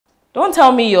Don't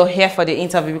tell me you're here for the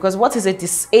interview, because what is a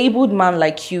disabled man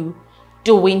like you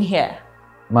doing here?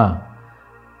 Ma,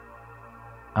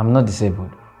 I'm not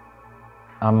disabled.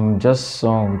 I'm just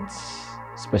someone with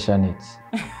special needs.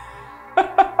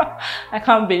 I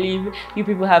can't believe you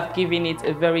people have given it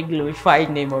a very glorified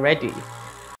name already.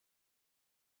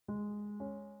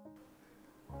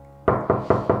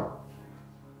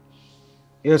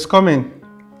 Yes, come in.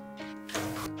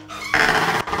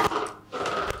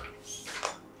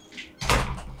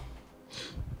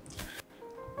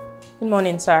 Good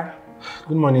morning, sir.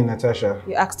 Good morning, Natasha.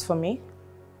 You asked for me?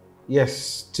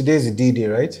 Yes, today's the D-Day,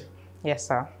 right? Yes,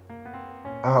 sir.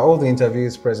 Are all the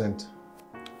interviews present?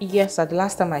 Yes, sir. The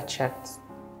last time I checked.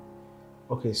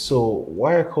 Okay, so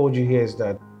why I called you here is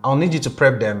that I'll need you to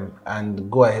prep them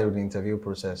and go ahead with the interview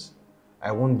process.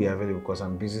 I won't be available because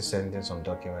I'm busy sending some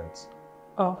documents.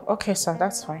 Oh, okay, sir.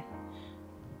 That's fine.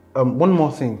 One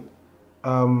more thing.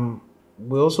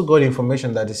 We also got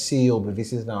information that the CEO will be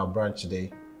visiting our branch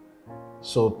today.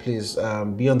 So please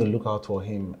be on the lookout for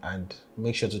him and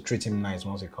make sure to treat him nice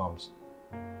once he comes.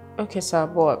 Okay, sir,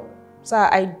 but sir,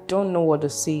 I don't know what the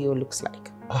CEO looks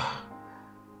like.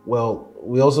 Well,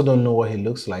 we also don't know what he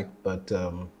looks like, but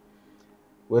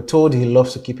we're told he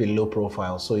loves to keep a low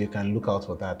profile, so you can look out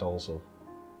for that also.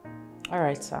 All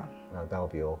right, sir. That will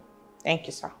be all. Thank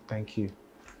you, sir. Thank you.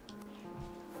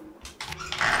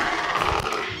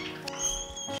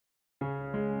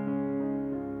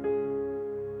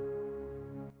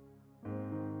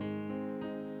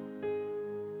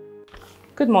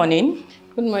 Good morning.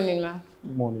 Good morning, ma'am.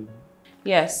 Good morning.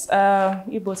 Yes,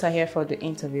 you both are here for the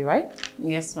interview, right?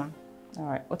 Yes, ma'am. All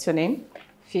right. What's your name?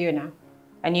 Fiona.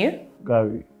 And you?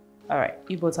 Gary. All right.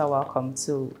 You both are welcome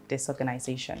to this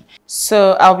organization.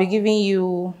 So I'll be giving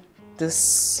you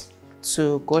this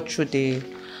to go through the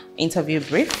interview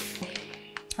brief.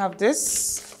 Have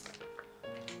this.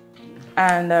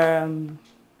 And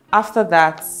after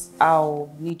that,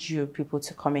 I'll need you people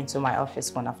to come into my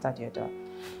office one after the other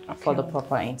for the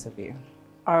proper interview.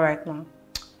 All right, ma'am.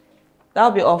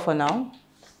 That'll be all for now.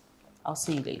 I'll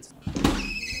see you later.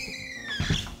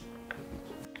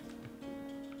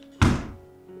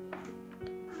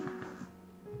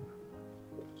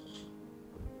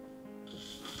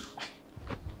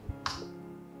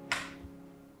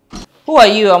 Who are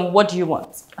you and what do you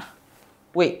want?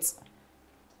 Wait.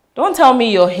 Don't tell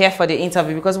me you're here for the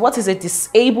interview, because what is a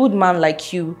disabled man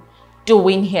like you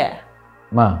doing here?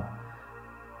 Ma,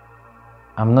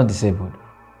 I'm not disabled.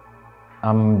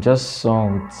 I'm just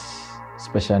someone with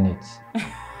special needs.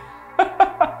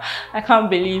 I can't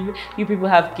believe you people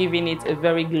have given it a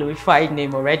very glorified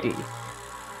name already.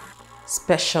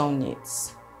 Special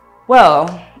needs. Well,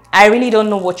 I really don't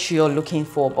know what you're looking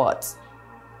for, but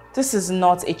this is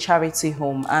not a charity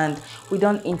home and we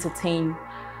don't entertain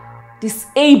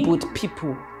disabled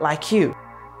people like you.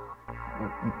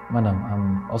 Madam,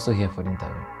 I'm also here for the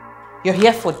interview. You're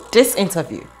here for this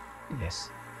interview? Yes.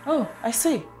 Oh, I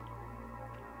see.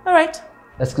 All right.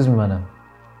 Excuse me, madam.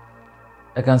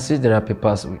 I can see there are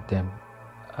papers with them.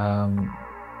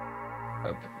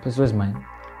 Please, where's mine?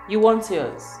 You want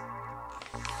yours?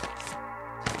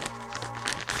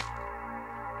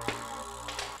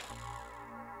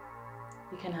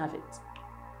 You can have it.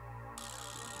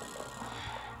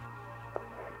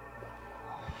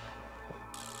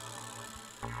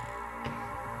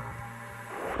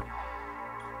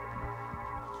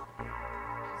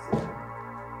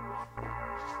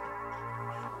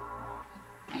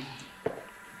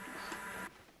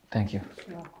 Thank you.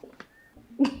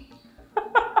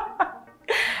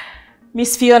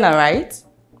 Miss Fiona, right?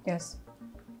 Yes.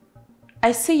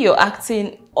 I see you're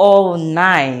acting all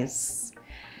nice.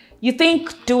 You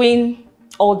think doing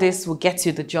all this will get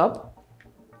you the job?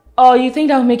 Or you think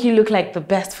that will make you look like the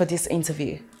best for this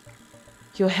interview?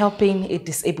 You're helping a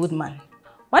disabled man.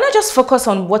 Why not just focus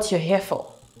on what you're here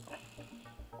for?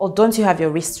 Or don't you have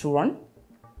your race to run?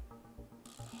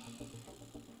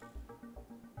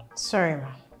 Sorry,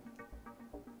 ma'am.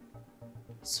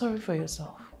 Sorry for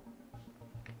yourself.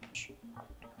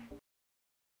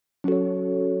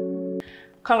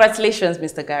 Congratulations,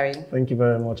 Mr. Gary. Thank you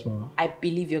very much, Mama. I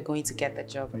believe you're going to get the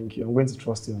job. Thank you. I'm going to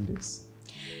trust you on this.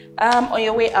 On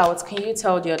your way out, can you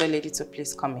tell the other lady to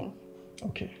please come in?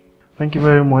 Okay. Thank you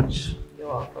very much. You're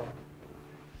welcome.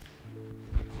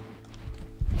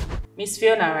 Miss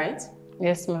Fiona, right?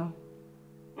 Yes, ma'am.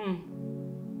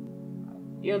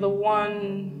 You're the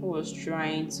one who was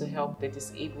trying to help the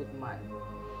disabled man.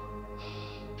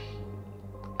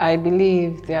 I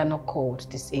believe they are not called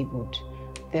disabled.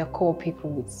 They are called people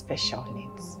with special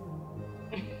needs.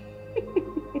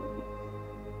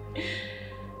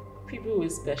 People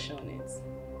with special needs.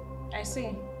 I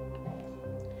see.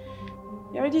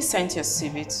 You already sent your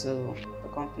CV to the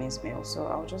company's mail, so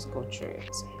I'll just go through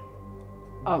it.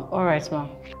 All right, ma'am.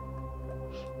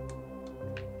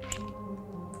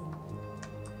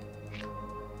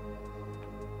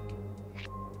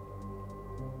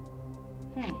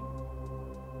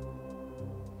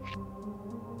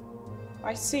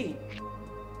 I see.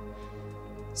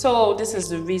 So this is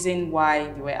the reason why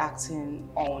you were acting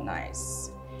all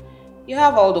nice. You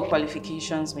have all the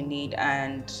qualifications we need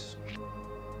and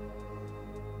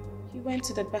you went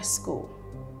to the best school.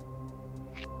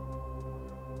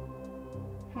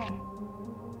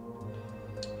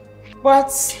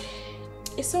 But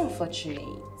it's so unfortunate.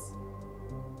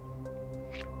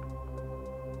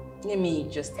 Let me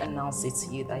just announce it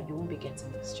to you that you won't be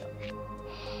getting this job.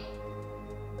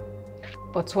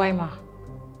 But why, ma?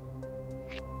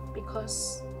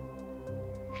 Because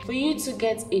for you to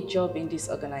get a job in this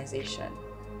organization,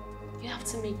 you have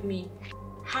to make me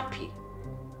happy.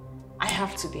 I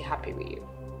have to be happy with you.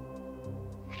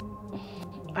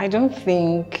 I don't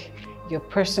think your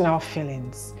personal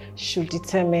feelings should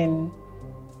determine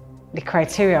the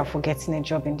criteria for getting a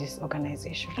job in this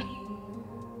organization.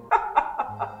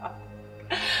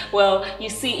 Well, you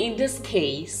see, in this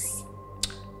case,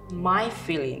 my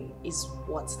feeling is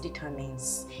what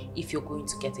determines if you're going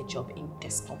to get a job in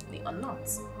this company or not.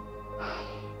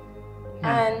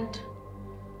 And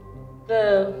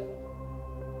the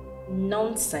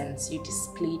nonsense you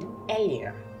displayed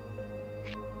earlier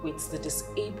with the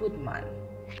disabled man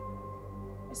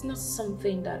is not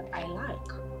something that I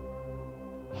like.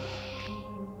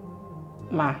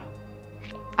 Ma,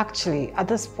 actually, at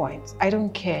this point, I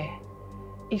don't care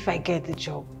if I get the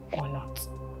job or not.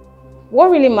 What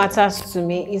really matters to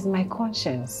me is my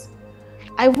conscience.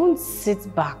 I won't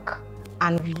sit back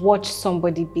and watch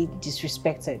somebody be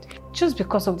disrespected just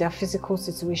because of their physical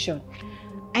situation.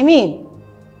 I mean,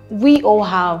 we all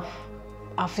have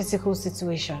our physical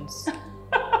situations.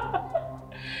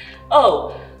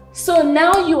 Oh, so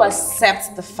now you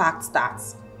accept the fact that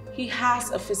he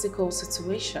has a physical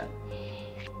situation.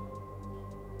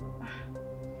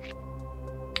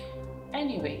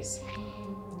 Anyways,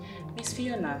 Miss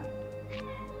Fiona,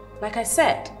 like I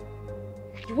said,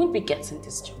 you won't be getting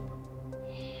this job.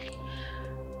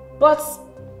 But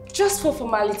just for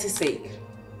formality's sake,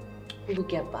 we will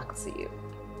get back to you.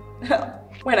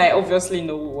 When I obviously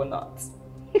know we will not.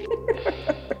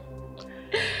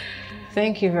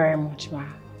 Thank you very much, ma.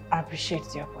 I appreciate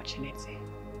the opportunity.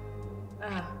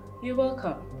 You're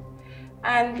welcome.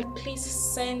 And please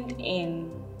send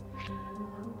in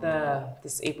the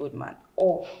disabled man.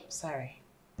 Oh, sorry.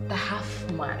 The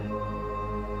half man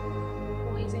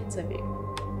for his interview.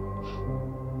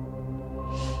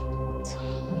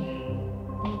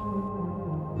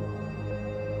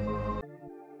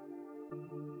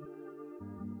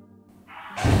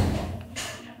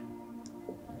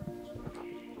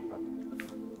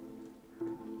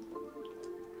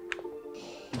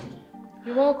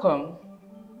 You're welcome.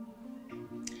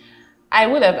 I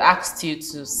would have asked you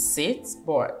to sit,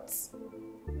 but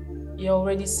you're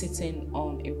already sitting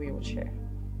on a wheelchair.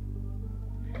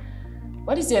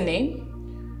 What is your name?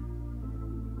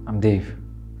 I'm Dave.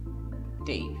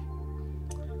 Dave.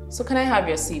 So can I have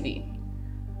your CV?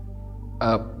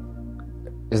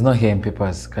 It's not here in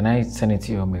papers. Can I send it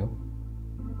to your mail?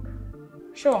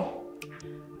 Sure.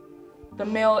 The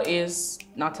mail is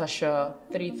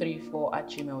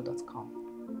natasha334@gmail.com.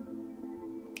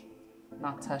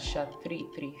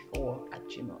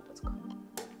 Natasha334@gmail.com.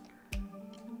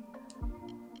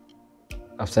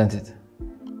 I've sent it.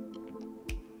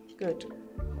 Good.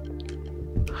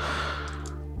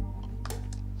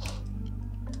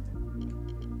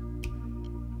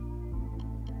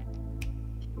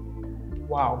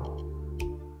 Wow.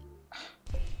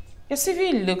 Your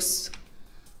CV looks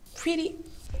pretty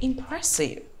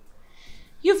impressive.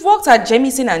 You've worked at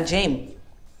Jamieson and James.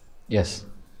 Yes.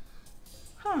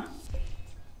 Huh.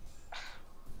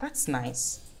 That's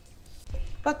nice.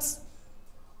 But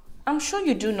I'm sure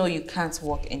you do know you can't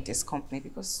work in this company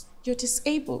because you're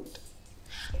disabled.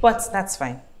 But that's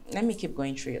fine. Let me keep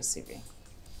going through your CV.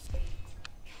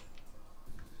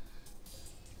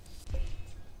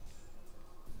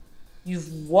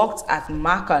 You've worked at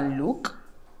Mark and Luke,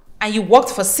 and you worked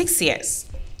for 6 years.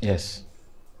 Yes.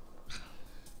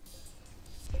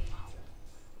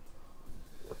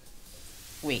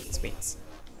 Wait.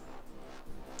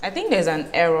 I think there's an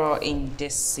error in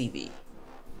this CV.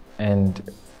 And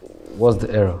what's the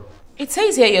error? It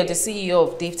says here you're the CEO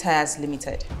of Dave Tires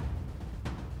Limited.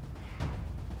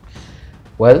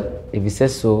 Well, if it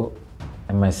says so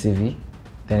in my CV,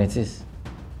 then it is.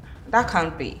 That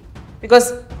can't be.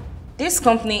 Because this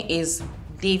company is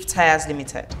Dave Tires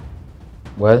Limited.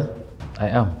 Well, I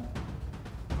am.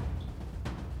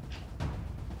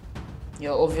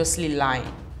 You're obviously lying.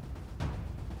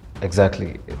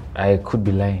 Exactly. I could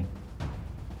be lying.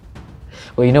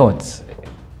 Well, you know what?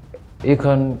 You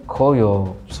can call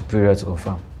your superior to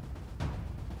confirm.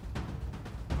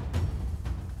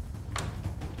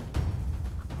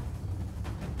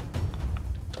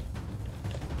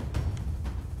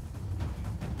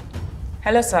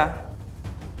 Hello, sir.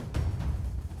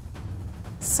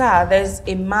 Sir, there's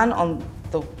a man on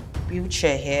the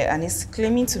wheelchair here and he's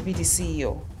claiming to be the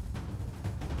CEO.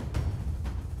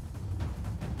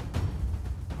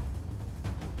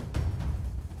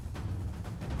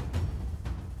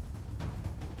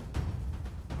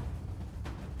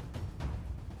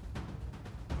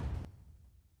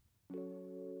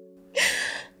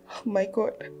 Oh my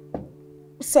God.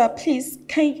 Sir, please,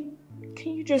 can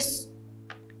you just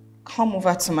come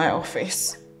over to my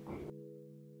office?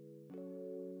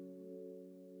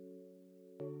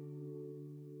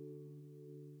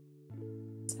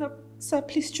 Sir,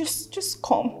 please, just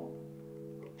come.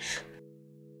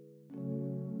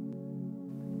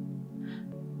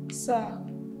 Sir,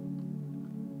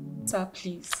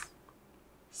 please.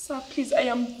 Sir, please, I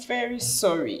am very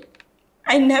sorry.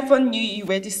 I never knew you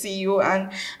were the CEO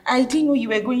and I didn't know you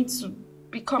were going to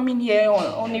be coming here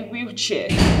on a wheelchair.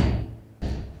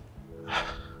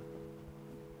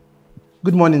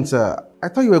 Good morning, sir. I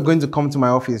thought you were going to come to my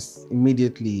office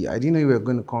immediately. I didn't know you were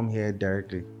going to come here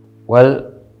directly.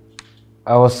 Well,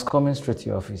 I was coming straight to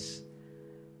your office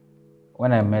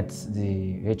when I met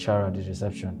the HR at the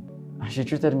reception. She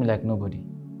treated me like nobody.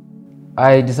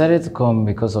 I decided to come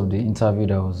because of the interview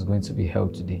that was going to be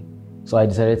held today. So I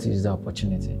decided to use the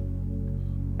opportunity.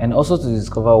 And also to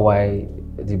discover why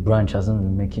the branch hasn't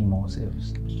been making more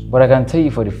sales. But I can tell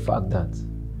you for the fact that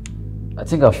I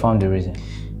think I found the reason.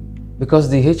 Because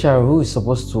the HR who is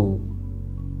supposed to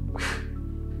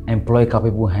employ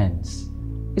capable hands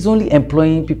is only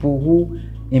employing people who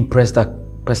impressed her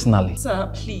personally. Sir,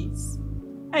 please.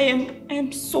 I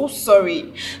am so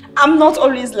sorry. I'm not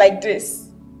always like this.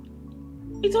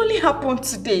 It only happened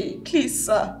today. Please,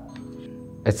 sir.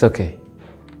 It's okay.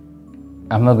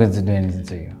 I'm not going to do anything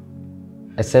to you.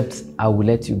 Except I will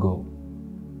let you go.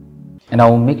 And I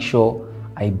will make sure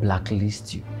I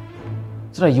blacklist you.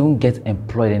 So that you won't get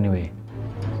employed anyway.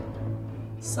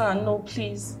 Sir, no,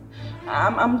 please.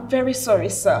 I'm very sorry,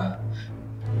 sir.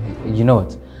 You know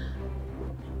what?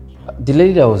 The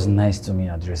lady that was nice to me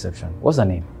at the reception, what's her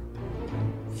name?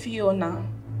 Fiona.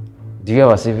 Do you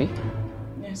have a CV?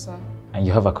 Yes, sir. And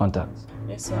you have a contact?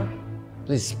 Yes, sir.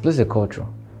 Please a call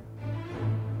through.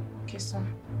 Okay, sir.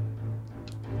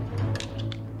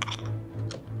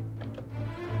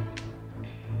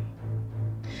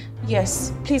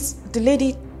 Yes, please, the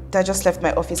lady that just left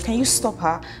my office, can you stop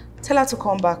her? Tell her to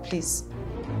come back, please.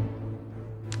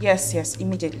 Yes,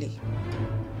 immediately.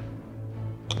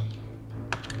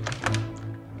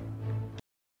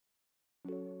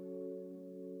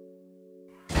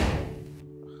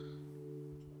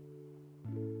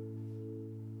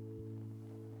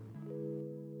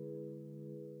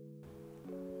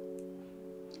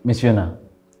 Miss Fiona,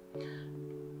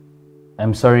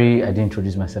 I'm sorry I didn't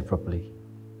introduce myself properly.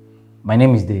 My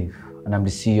name is Dave, and I'm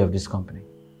the CEO of this company.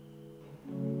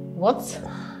 What?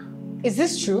 Is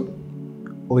this true?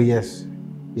 Oh yes,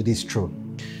 it is true.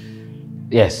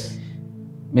 Yes.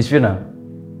 Miss Fiona,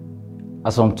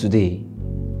 as from today,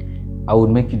 I will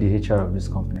make you the HR of this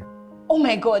company. Oh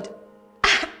my God.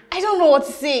 I don't know what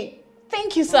to say.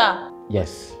 Thank you, sir.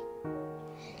 Yes.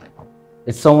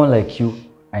 It's someone like you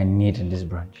I need in this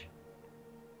branch.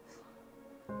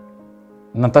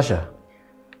 Natasha,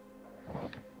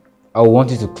 I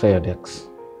want you to clear your decks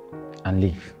and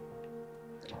leave.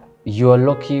 You are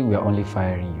lucky we are only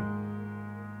firing you.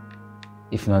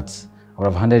 If not, I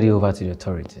would have handed you over to the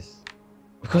authorities.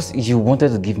 Because you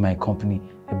wanted to give my company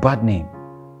a bad name.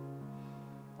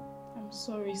 I'm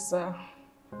sorry, sir.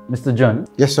 Mr. John?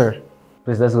 Yes, sir.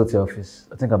 Please, let's go to your office.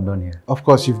 I think I'm done here. Of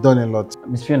course, you've done a lot.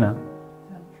 Miss Fiona,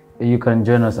 you can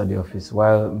join us at the office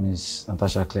while Miss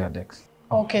Natasha clears decks.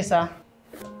 Okay, sir.